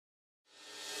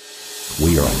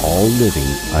We are all living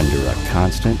under a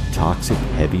constant toxic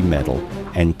heavy metal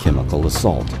and chemical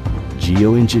assault.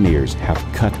 Geoengineers have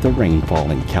cut the rainfall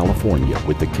in California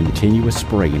with the continuous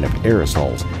spraying of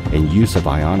aerosols and use of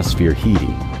ionosphere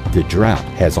heating. The drought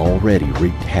has already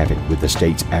wreaked havoc with the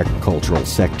state's agricultural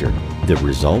sector. The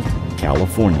result?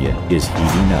 California is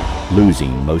heating up,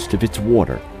 losing most of its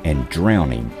water and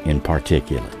drowning in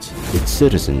particulates. Its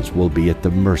citizens will be at the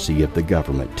mercy of the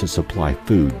government to supply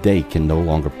food they can no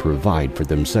longer provide for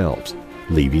themselves,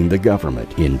 leaving the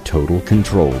government in total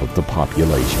control of the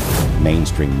population.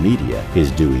 Mainstream media is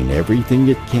doing everything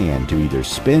it can to either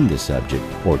spin the subject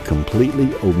or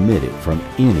completely omit it from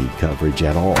any coverage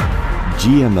at all.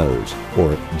 GMOs,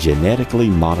 or genetically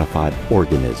modified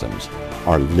organisms,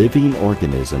 are living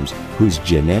organisms whose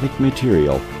genetic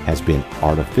material has been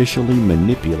artificially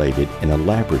manipulated in a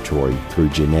laboratory through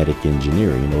genetic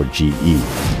engineering, or GE.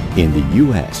 In the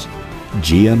U.S.,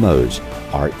 GMOs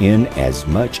are in as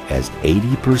much as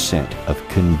 80% of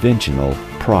conventional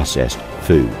processed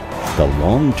food. The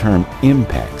long-term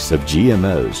impacts of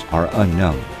GMOs are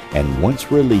unknown, and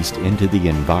once released into the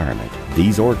environment,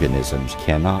 these organisms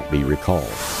cannot be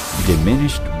recalled.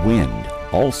 Diminished wind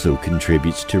also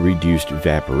contributes to reduced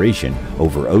evaporation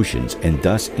over oceans and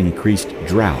thus increased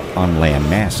drought on land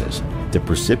masses. The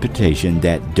precipitation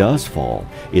that does fall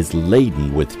is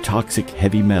laden with toxic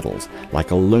heavy metals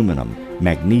like aluminum,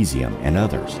 magnesium, and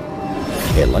others.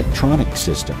 Electronic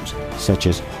systems such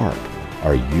as HAARP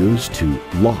are used to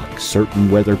lock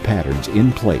certain weather patterns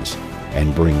in place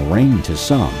and bring rain to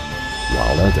some,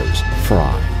 while others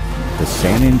fry. The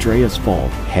San Andreas Fault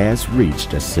has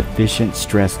reached a sufficient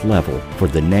stress level for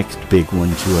the next big one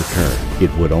to occur.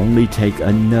 It would only take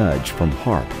a nudge from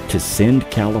HAARP to send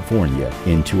California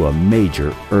into a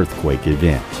major earthquake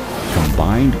event.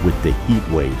 Combined with the heat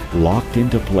wave locked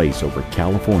into place over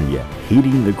California,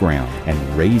 heating the ground and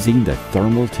raising the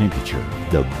thermal temperature,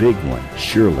 the big one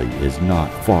surely is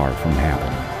not far from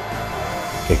happening.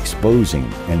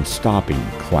 Exposing and stopping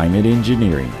climate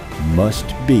engineering must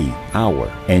be our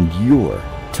and your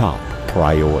top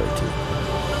priority.